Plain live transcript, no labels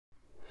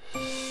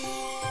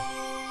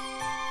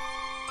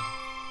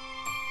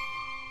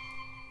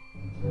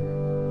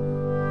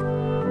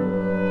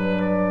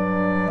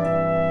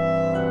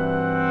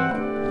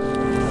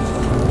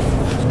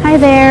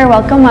there,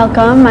 welcome,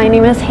 welcome. My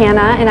name is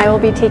Hannah and I will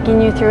be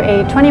taking you through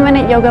a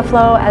 20-minute yoga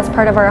flow as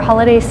part of our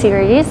holiday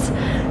series.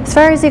 As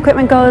far as the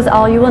equipment goes,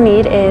 all you will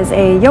need is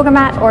a yoga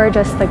mat or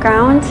just the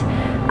ground.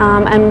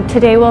 And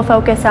today we'll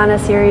focus on a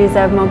series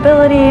of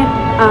mobility,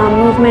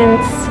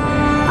 movements,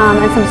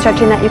 and some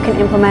stretching that you can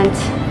implement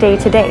day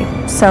to day.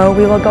 So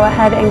we will go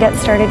ahead and get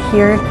started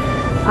here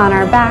on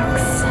our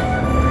backs.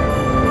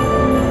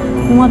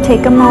 And we'll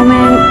take a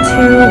moment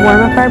to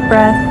warm up our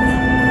breath.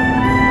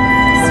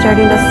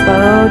 Starting to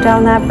slow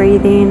down that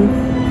breathing.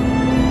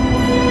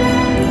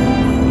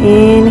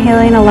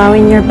 Inhaling,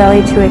 allowing your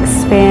belly to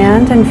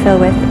expand and fill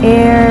with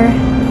air.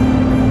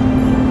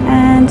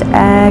 And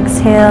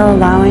exhale,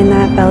 allowing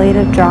that belly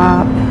to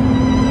drop.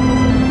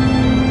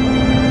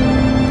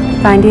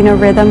 Finding a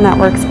rhythm that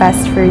works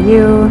best for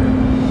you.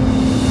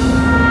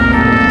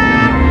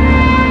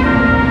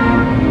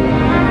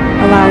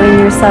 Allowing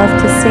yourself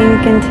to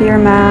sink into your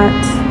mat.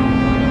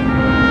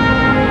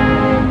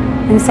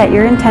 And set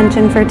your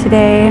intention for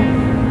today.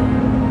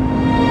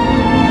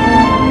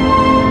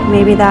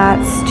 Maybe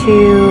that's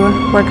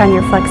to work on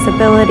your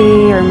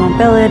flexibility or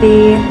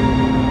mobility,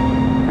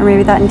 or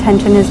maybe that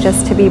intention is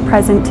just to be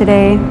present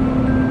today.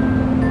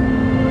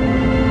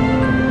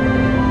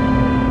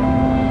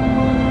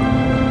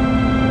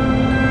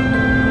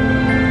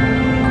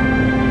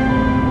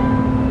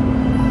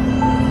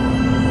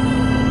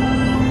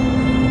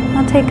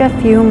 I'll take a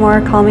few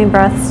more calming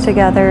breaths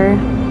together.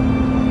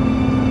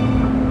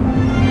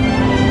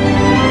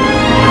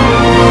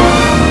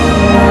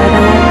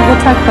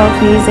 Tuck both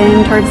knees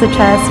in towards the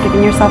chest,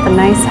 giving yourself a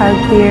nice hug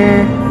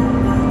here.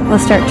 We'll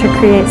start to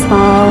create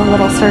small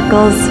little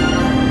circles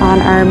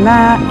on our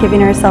mat,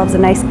 giving ourselves a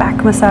nice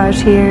back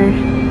massage here.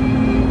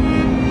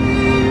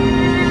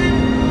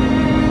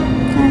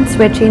 And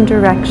switching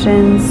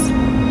directions.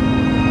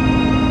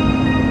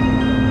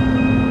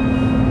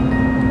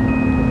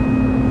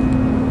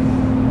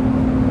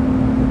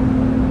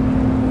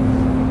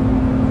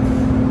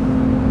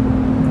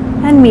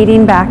 And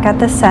meeting back at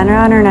the center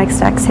on our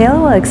next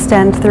exhale, we'll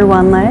extend through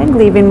one leg,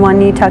 leaving one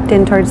knee tucked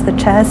in towards the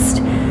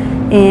chest.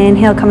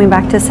 Inhale, coming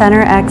back to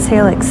center.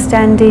 Exhale,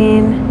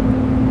 extending.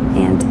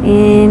 And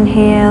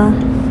inhale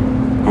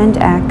and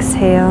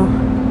exhale.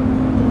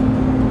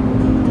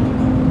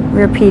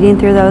 Repeating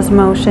through those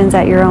motions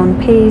at your own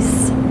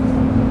pace.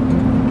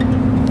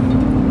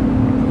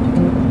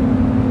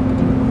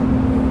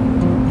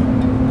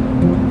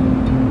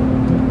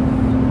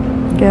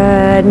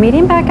 Good.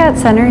 Meeting back at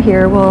center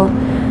here, we'll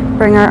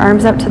bring our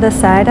arms up to the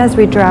side as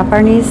we drop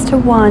our knees to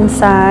one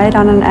side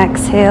on an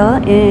exhale.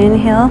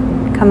 Inhale,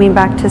 coming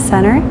back to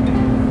center.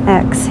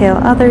 Exhale,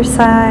 other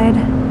side.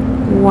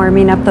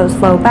 Warming up those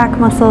low back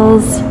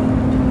muscles.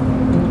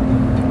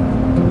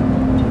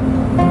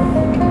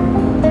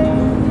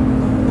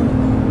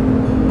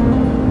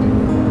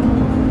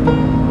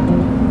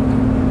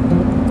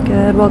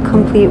 Good, we'll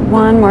complete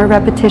one more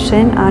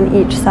repetition on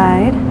each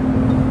side.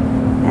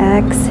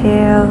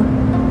 Exhale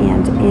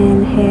and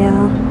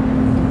inhale.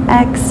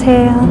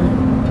 Exhale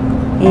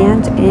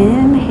and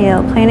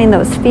inhale, planting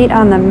those feet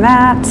on the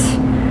mat,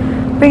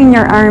 bringing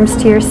your arms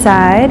to your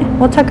side.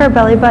 We'll tuck our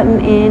belly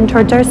button in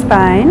towards our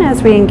spine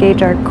as we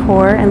engage our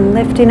core and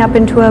lifting up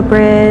into a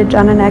bridge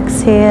on an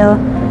exhale.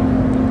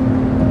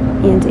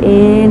 And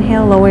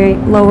inhale,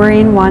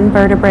 lowering one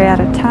vertebrae at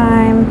a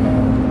time.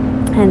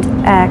 And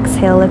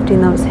exhale,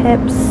 lifting those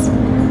hips,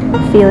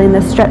 feeling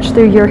the stretch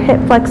through your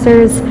hip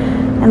flexors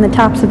and the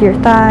tops of your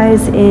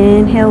thighs.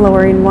 Inhale,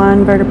 lowering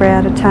one vertebrae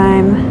at a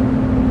time.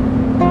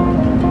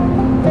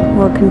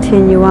 We'll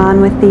continue on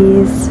with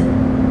these.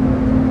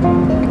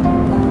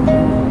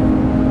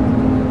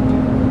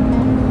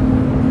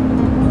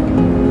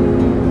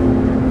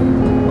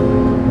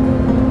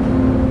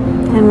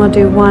 And we'll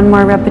do one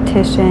more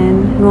repetition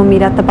and we'll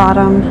meet at the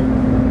bottom.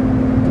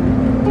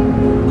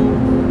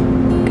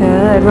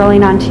 Good.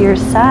 Rolling onto your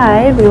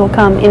side, we will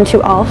come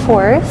into all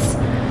fours.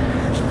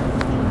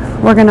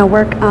 We're going to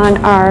work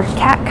on our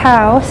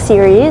cat-cow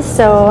series.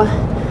 So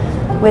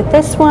with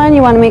this one,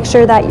 you want to make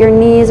sure that your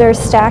knees are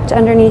stacked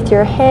underneath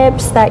your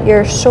hips, that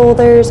your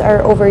shoulders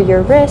are over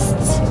your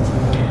wrists.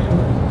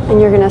 And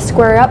you're going to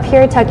square up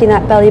here, tucking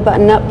that belly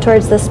button up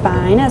towards the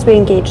spine as we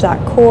engage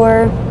that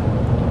core.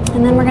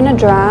 And then we're going to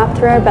drop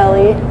through our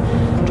belly,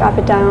 drop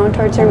it down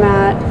towards your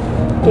mat,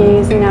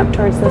 gazing up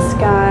towards the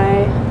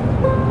sky.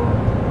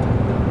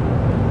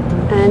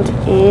 And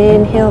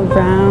inhale,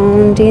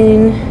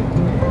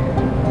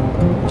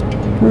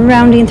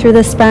 rounding through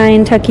the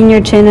spine, tucking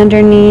your chin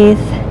underneath.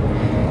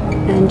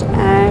 And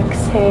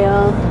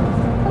exhale,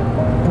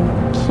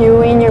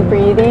 cueing your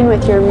breathing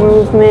with your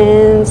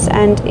movements.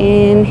 And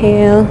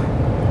inhale.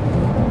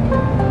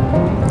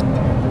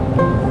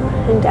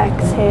 And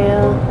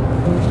exhale.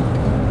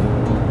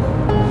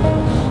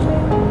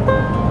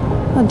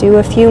 I'll do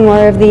a few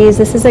more of these.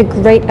 This is a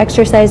great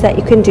exercise that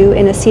you can do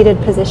in a seated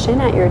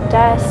position at your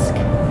desk.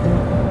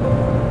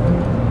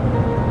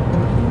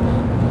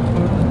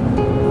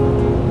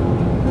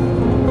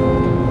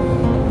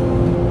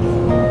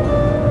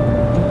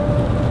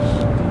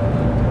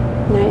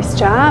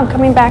 job.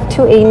 Coming back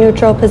to a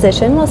neutral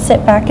position, we'll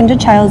sit back into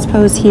child's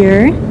pose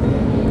here,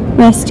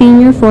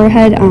 resting your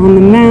forehead on the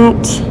mat.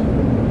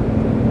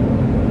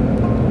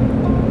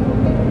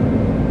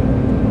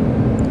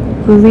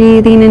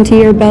 Breathing into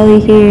your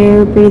belly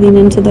here, breathing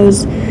into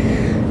those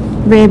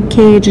rib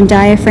cage and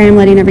diaphragm,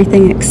 letting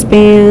everything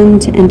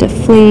expand and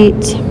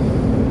deflate.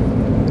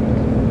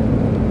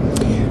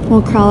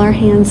 We'll crawl our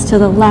hands to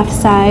the left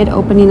side,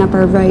 opening up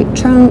our right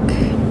trunk.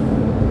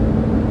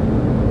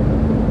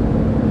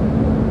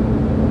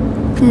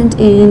 And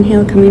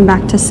inhale, coming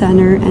back to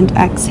center, and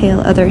exhale,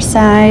 other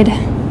side.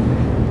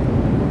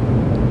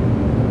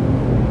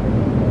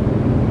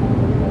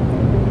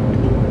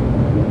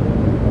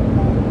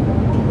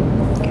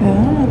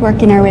 Good.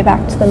 Working our way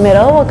back to the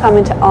middle. We'll come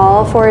into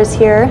all fours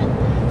here.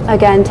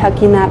 Again,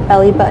 tucking that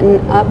belly button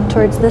up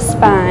towards the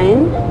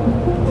spine.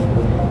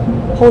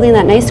 Holding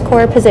that nice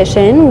core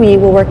position, we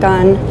will work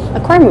on a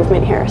core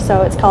movement here.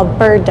 So it's called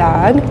bird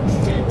dog.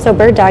 So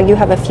bird dog, you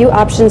have a few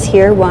options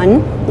here.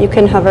 One, you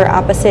can hover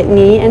opposite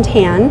knee and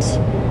hand,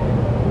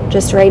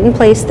 just right in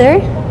place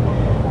there.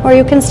 Or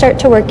you can start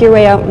to work your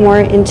way out more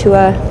into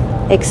a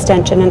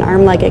extension, an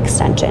arm leg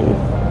extension.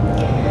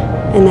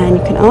 And then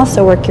you can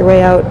also work your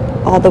way out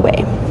all the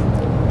way.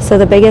 So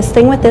the biggest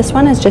thing with this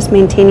one is just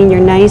maintaining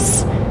your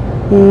nice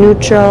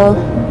neutral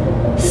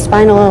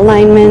spinal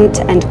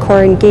alignment and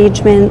core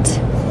engagement.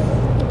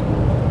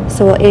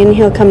 So we'll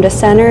inhale, come to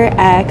center,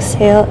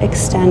 exhale,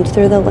 extend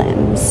through the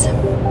limbs.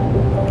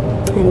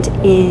 And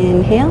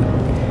inhale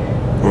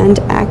and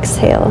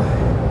exhale.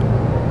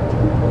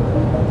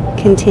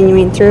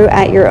 Continuing through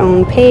at your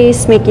own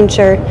pace, making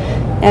sure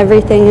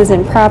everything is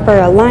in proper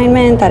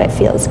alignment, that it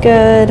feels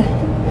good.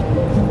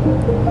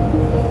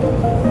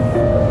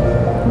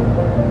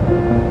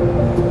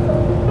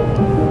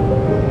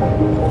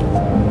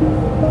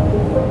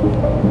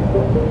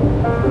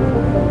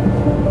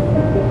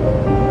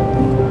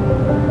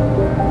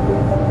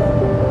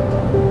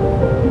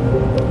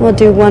 We'll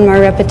do one more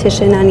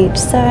repetition on each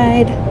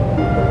side.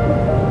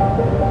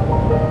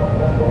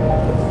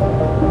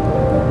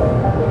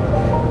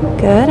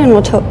 Good, and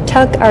we'll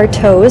tuck our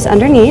toes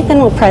underneath, and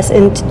we'll press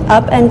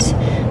up and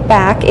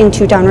back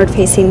into downward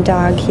facing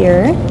dog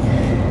here.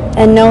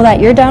 And know that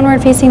your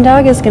downward facing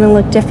dog is going to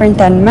look different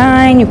than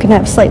mine. You can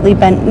have slightly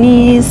bent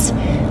knees.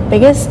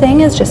 Biggest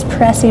thing is just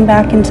pressing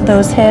back into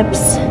those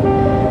hips.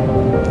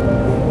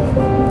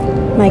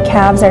 My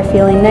calves are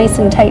feeling nice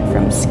and tight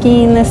from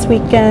skiing this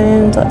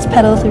weekend. Let's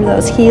pedal through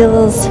those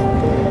heels.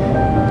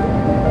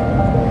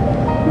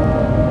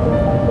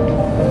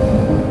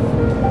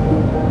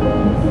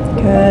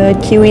 Good,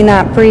 cueing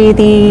that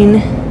breathing.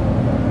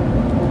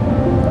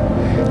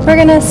 We're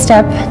gonna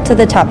step to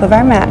the top of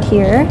our mat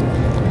here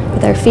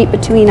with our feet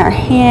between our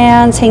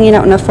hands, hanging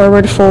out in a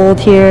forward fold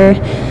here.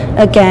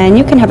 Again,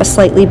 you can have a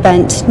slightly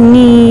bent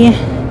knee,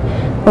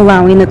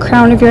 allowing the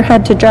crown of your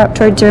head to drop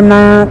towards your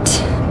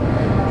mat.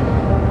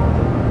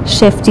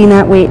 Shifting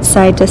that weight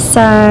side to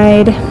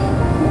side.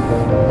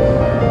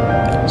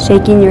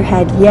 Shaking your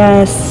head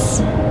yes,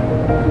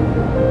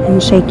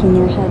 and shaking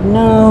your head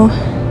no.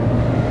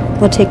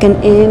 We'll take an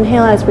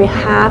inhale as we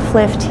half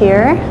lift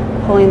here,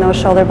 pulling those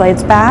shoulder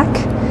blades back.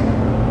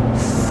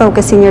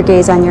 Focusing your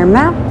gaze on your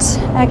mat.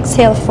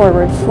 Exhale,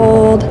 forward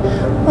fold.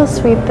 We'll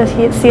sweep the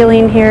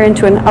ceiling here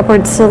into an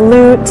upward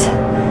salute.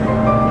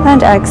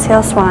 And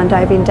exhale, swan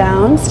diving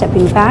down,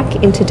 stepping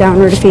back into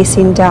downward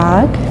facing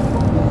dog.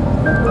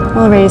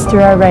 We'll raise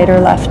through our right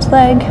or left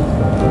leg.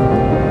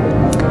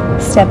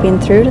 Stepping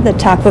through to the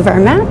top of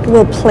our mat.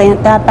 We'll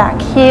plant that back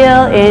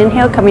heel.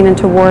 Inhale, coming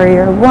into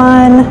warrior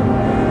one.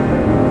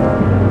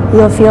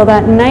 You'll feel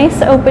that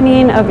nice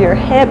opening of your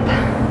hip.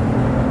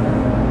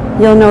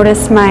 You'll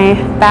notice my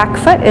back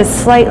foot is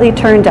slightly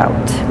turned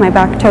out. My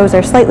back toes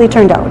are slightly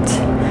turned out.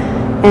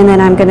 And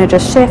then I'm gonna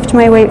just shift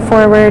my weight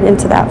forward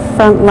into that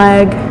front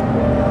leg.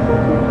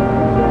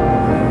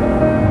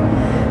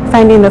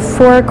 Finding the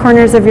four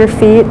corners of your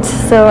feet.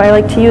 So I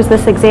like to use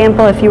this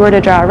example. If you were to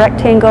draw a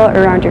rectangle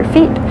around your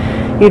feet,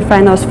 you'd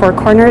find those four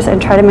corners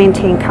and try to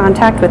maintain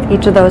contact with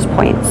each of those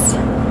points.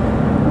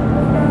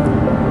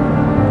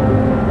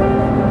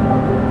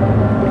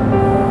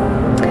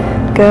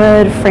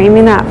 Good,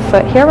 framing that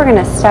foot here. We're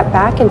gonna step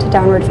back into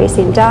downward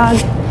facing dog.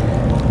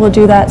 We'll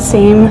do that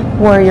same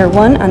warrior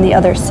one on the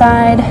other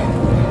side.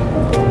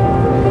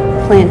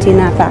 Planting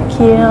that back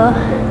heel.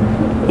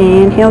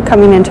 Inhale,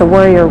 coming into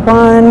warrior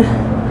one.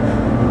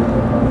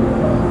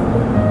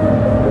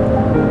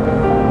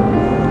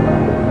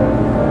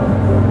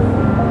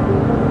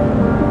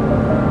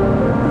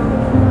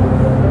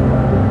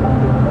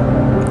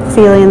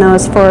 Feeling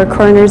those four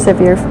corners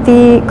of your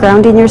feet,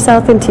 grounding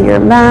yourself into your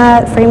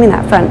mat, framing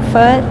that front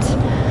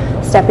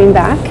foot, stepping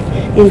back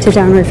into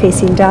downward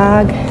facing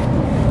dog.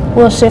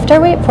 We'll shift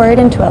our weight forward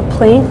into a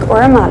plank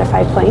or a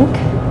modified plank,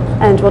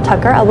 and we'll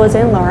tuck our elbows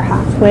in, lower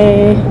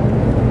halfway.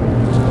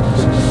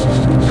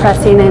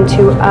 Pressing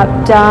into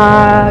up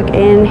dog,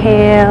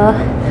 inhale,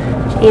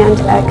 and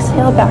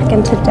exhale back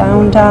into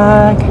down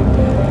dog.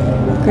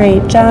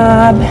 Great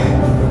job.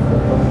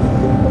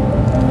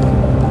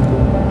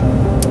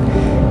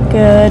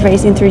 Good,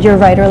 raising through your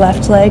right or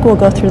left leg. We'll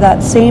go through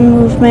that same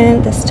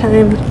movement, this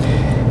time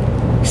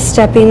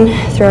stepping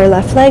through our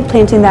left leg,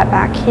 planting that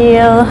back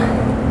heel.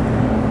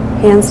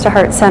 Hands to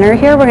heart center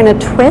here. We're going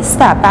to twist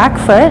that back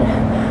foot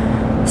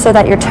so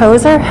that your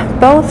toes are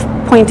both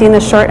pointing the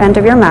short end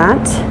of your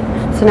mat.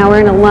 So now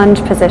we're in a lunge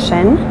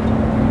position.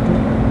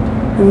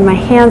 And my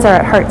hands are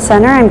at heart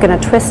center. I'm going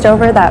to twist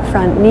over that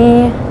front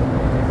knee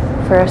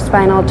for a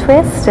spinal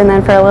twist. And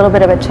then for a little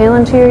bit of a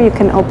challenge here, you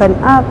can open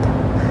up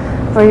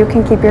or you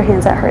can keep your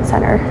hands at heart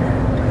center.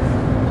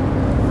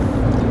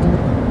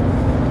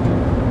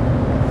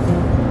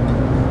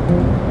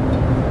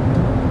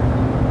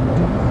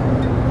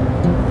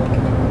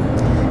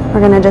 We're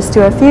going to just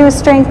do a few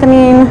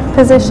strengthening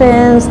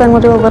positions, then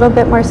we'll do a little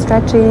bit more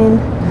stretching.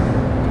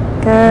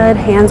 Good,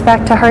 hands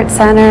back to heart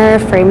center,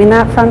 framing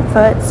that front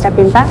foot,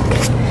 stepping back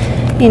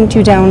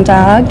into down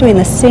dog, doing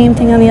the same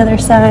thing on the other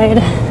side.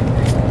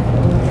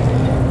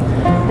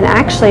 And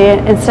actually,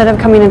 instead of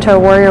coming into a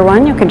warrior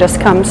one, you can just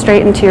come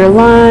straight into your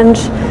lunge.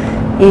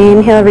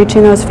 Inhale,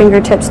 reaching those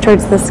fingertips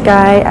towards the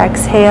sky.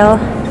 Exhale,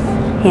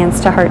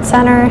 hands to heart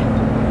center.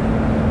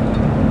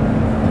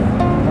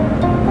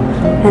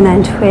 And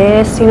then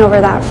twisting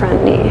over that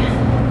front knee.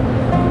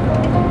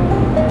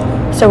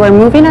 So we're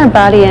moving our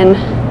body in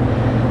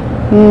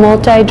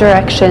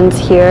multi-directions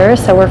here.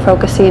 So we're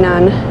focusing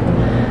on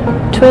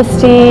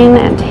twisting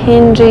and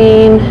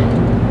hinging.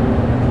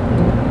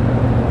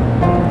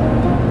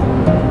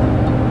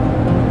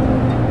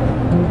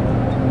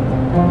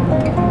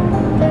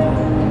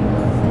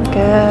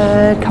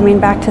 Good, coming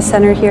back to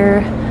center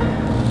here.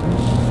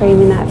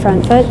 Framing that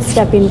front foot,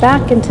 stepping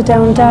back into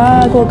down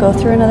dog. We'll go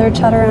through another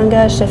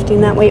chaturanga,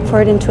 shifting that weight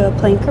forward into a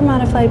plank or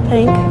modified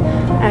plank.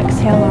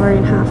 Exhale,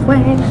 lowering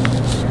halfway.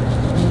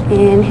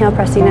 Inhale,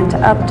 pressing into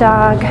up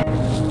dog.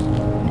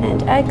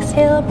 And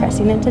exhale,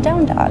 pressing into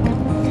down dog.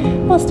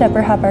 We'll step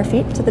or hop our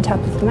feet to the top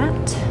of the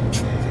mat.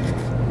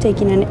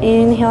 Taking an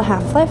inhale,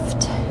 half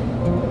lift.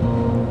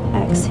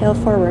 Exhale,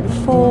 forward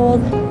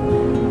fold.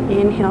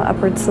 Inhale,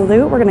 upward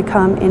salute. We're gonna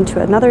come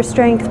into another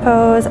strength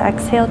pose.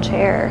 Exhale,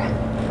 chair.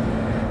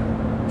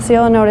 So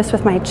you'll notice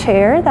with my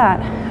chair that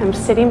I'm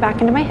sitting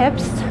back into my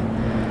hips.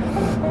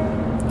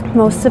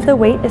 Most of the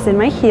weight is in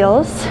my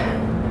heels.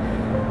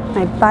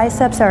 My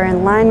biceps are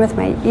in line with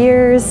my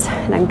ears,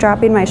 and I'm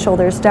dropping my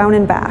shoulders down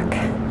and back.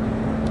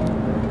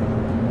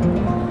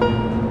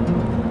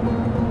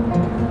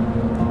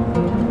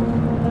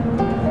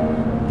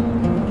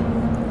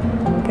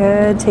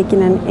 Good,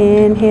 taking an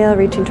inhale,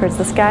 reaching towards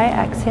the sky.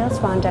 Exhale,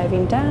 swan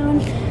diving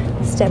down,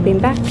 stepping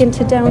back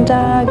into down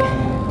dog.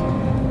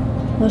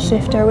 We'll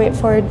shift our weight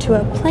forward to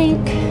a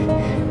plank,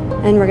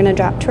 and we're gonna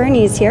drop to our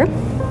knees here.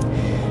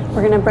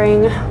 We're gonna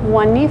bring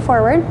one knee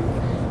forward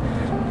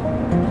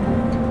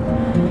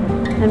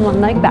and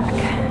one leg back.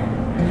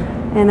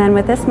 And then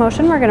with this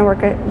motion, we're gonna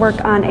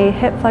work on a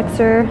hip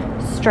flexor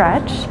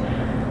stretch.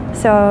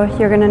 So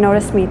you're gonna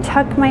notice me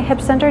tuck my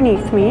hips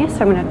underneath me.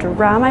 So I'm gonna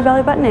draw my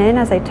belly button in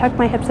as I tuck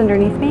my hips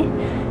underneath me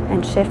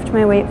and shift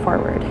my weight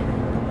forward.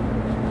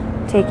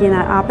 Taking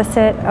that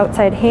opposite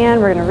outside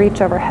hand, we're going to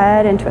reach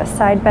overhead into a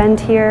side bend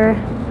here.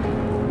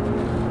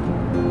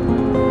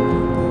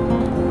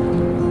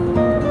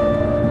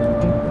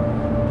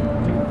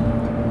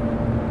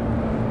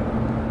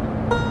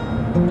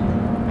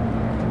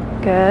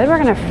 Good, we're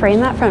going to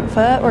frame that front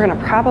foot. We're going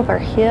to prop up our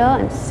heel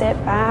and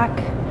sit back.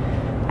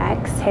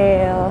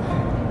 Exhale.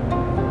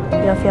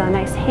 You'll feel a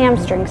nice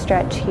hamstring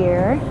stretch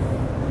here.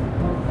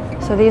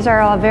 So these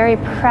are all very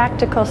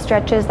practical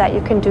stretches that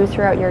you can do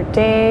throughout your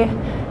day.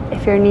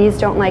 If your knees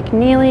don't like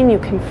kneeling, you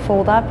can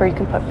fold up or you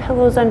can put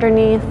pillows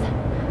underneath.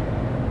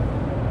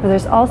 But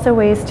there's also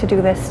ways to do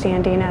this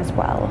standing as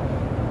well.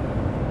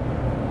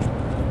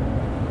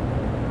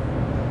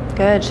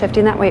 Good,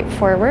 shifting that weight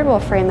forward,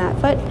 we'll frame that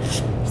foot.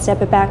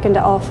 Step it back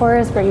into all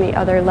fours, bring the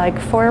other leg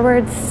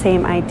forward.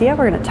 Same idea,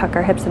 we're gonna tuck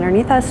our hips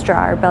underneath us, draw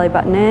our belly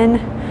button in,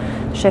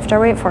 shift our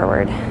weight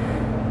forward.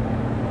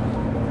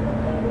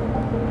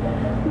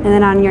 And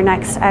then on your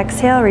next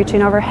exhale,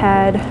 reaching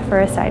overhead for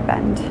a side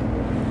bend.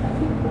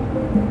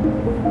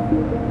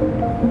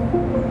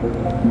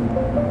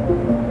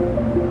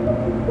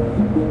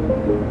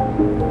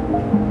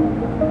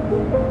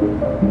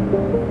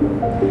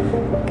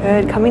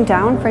 Good, coming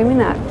down, framing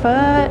that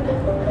foot.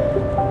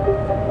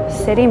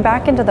 Sitting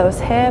back into those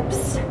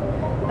hips.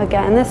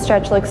 Again, this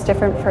stretch looks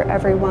different for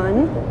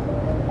everyone.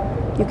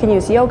 You can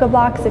use yoga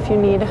blocks if you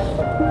need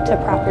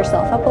to prop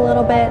yourself up a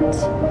little bit.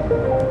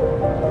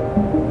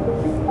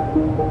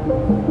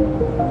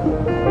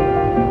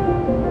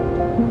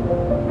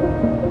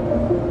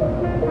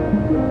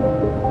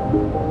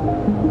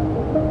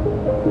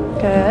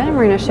 Good, and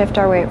we're gonna shift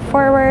our weight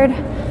forward,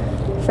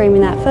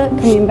 framing that foot,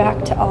 coming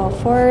back to all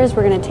fours.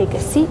 We're gonna take a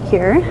seat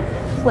here,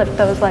 flip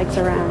those legs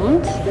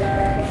around.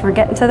 We're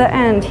getting to the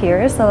end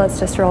here, so let's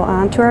just roll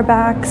onto our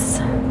backs,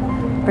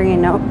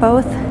 bringing out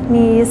both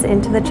knees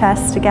into the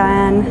chest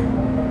again.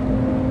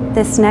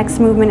 This next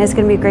movement is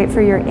gonna be great for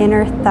your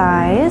inner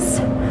thighs.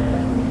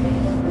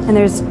 And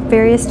there's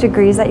various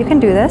degrees that you can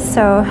do this,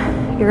 so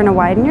You're gonna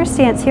widen your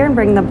stance here and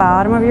bring the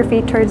bottom of your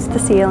feet towards the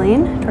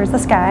ceiling, towards the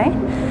sky.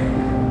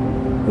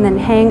 And then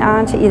hang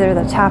on to either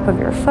the top of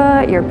your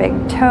foot, your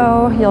big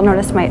toe. You'll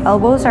notice my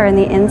elbows are in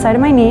the inside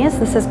of my knees.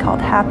 This is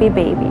called Happy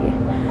Baby.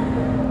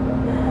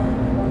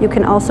 You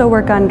can also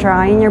work on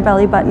drawing your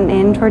belly button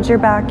in towards your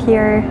back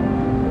here.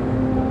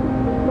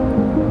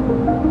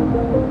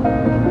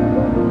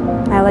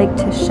 I like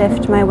to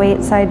shift my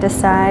weight side to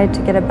side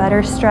to get a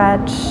better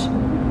stretch.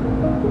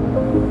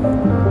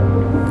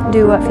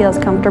 Do what feels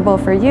comfortable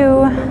for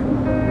you.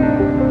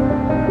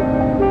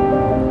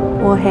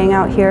 We'll hang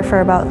out here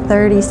for about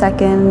 30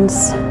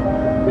 seconds.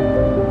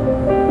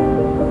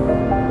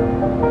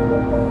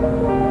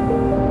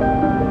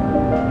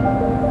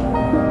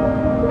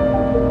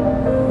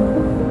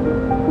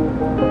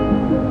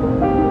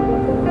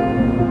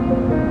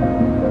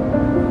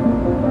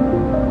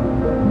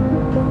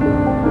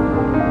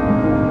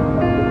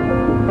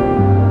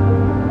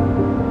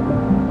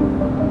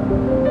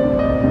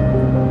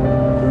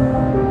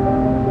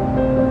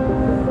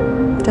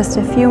 Just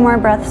a few more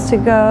breaths to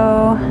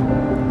go.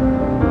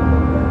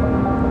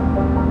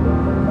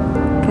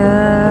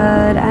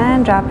 Good,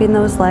 and dropping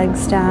those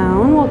legs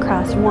down. We'll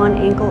cross one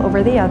ankle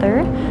over the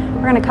other.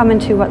 We're gonna come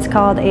into what's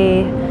called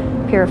a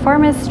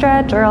piriformis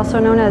stretch, or also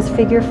known as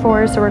figure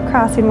four. So we're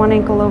crossing one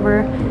ankle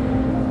over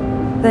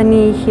the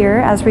knee here.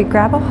 As we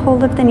grab a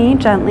hold of the knee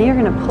gently, you're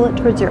gonna pull it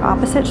towards your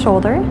opposite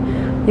shoulder.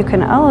 You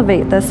can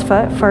elevate this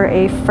foot for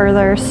a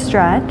further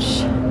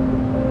stretch.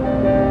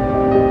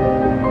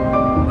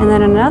 And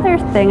then another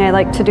thing I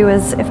like to do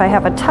is, if I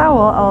have a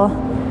towel,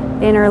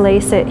 I'll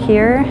interlace it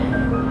here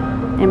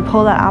and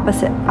pull the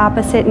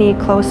opposite knee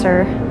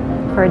closer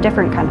for a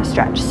different kind of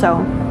stretch.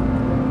 So,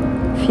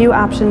 few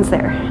options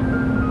there.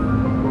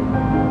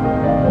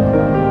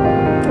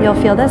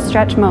 You'll feel this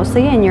stretch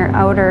mostly in your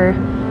outer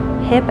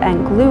hip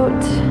and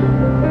glute.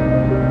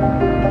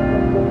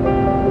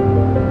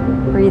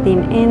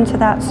 Breathing into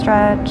that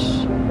stretch.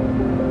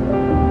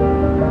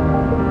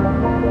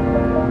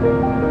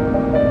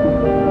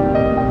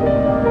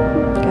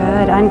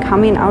 Good, and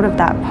coming out of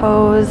that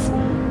pose,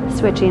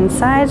 switching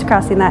sides,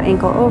 crossing that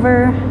ankle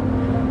over,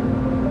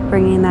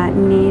 bringing that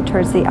knee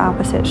towards the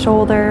opposite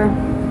shoulder.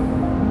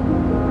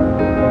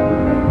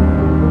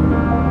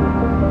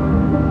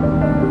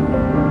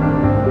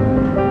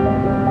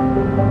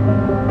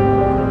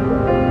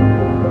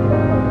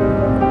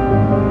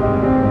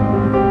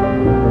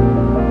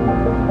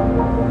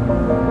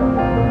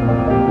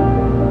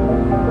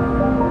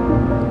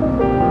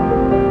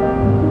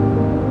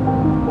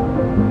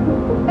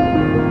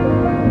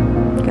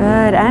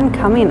 Good, and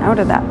coming out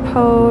of that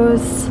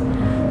pose,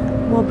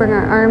 we'll bring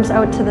our arms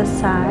out to the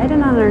side,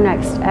 and on our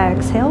next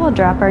exhale, we'll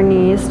drop our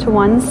knees to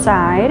one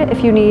side.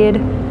 If you need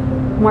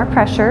more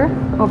pressure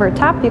over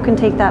top, you can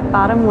take that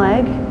bottom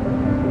leg,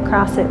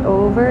 cross it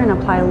over, and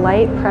apply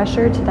light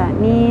pressure to that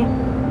knee.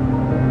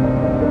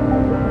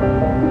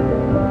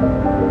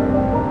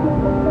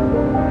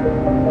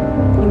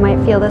 You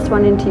might feel this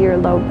one into your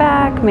low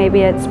back,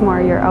 maybe it's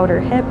more your outer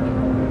hip.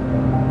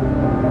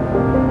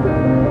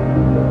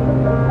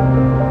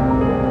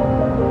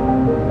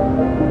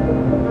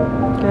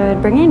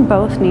 Good, bringing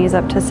both knees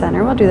up to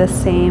center. We'll do the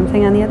same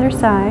thing on the other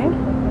side.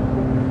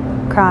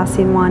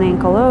 Crossing one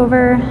ankle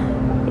over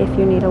if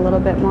you need a little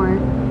bit more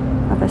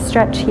of a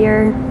stretch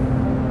here.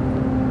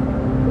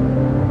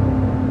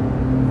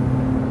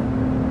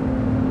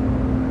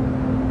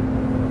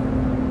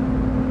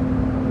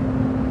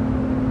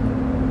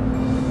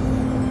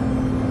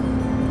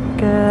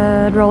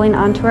 Good, rolling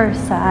onto our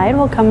side.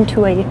 We'll come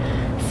to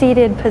a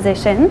seated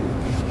position.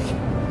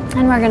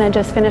 And we're gonna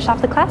just finish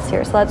off the class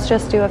here. So let's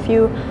just do a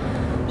few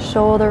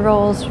shoulder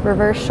rolls,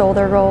 reverse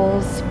shoulder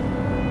rolls.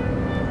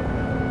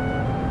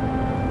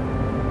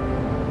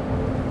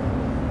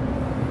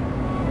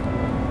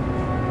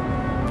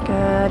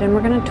 Good, and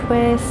we're gonna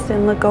twist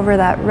and look over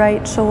that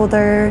right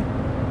shoulder.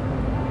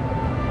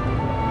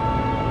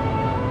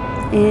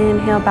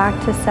 Inhale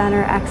back to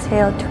center,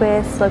 exhale,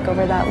 twist, look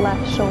over that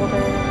left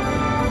shoulder.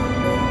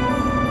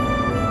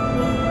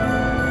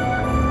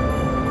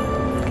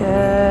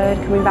 Good,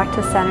 coming back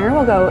to center,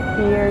 we'll go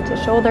ear to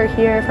shoulder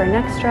here for our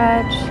next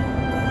stretch.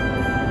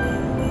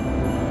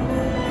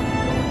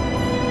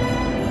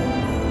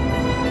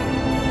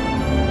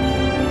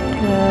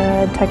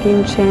 Good,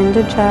 tucking chin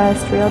to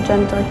chest, real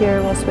gentle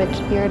here. We'll switch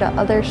ear to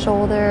other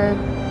shoulder.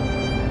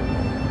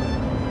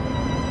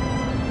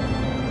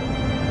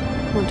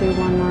 We'll do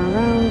one more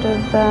round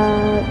of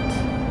that.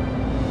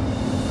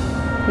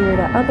 Ear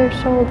to other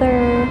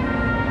shoulder.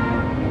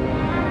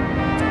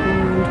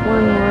 And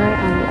one more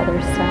on the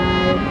other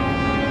side.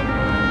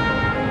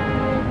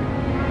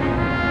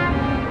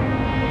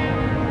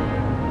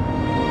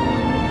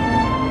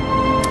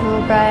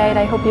 Alright,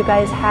 I hope you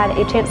guys had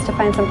a chance to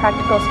find some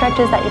practical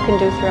stretches that you can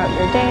do throughout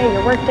your day,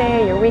 your work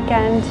day, your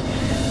weekend.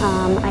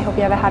 I hope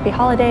you have a happy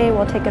holiday.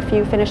 We'll take a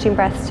few finishing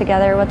breaths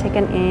together. We'll take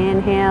an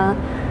inhale,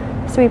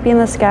 sweeping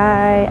the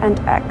sky, and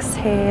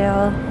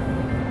exhale.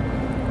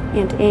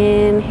 And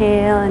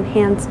inhale, and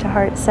hands to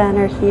heart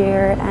center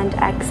here, and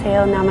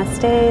exhale.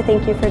 Namaste.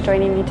 Thank you for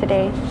joining me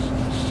today.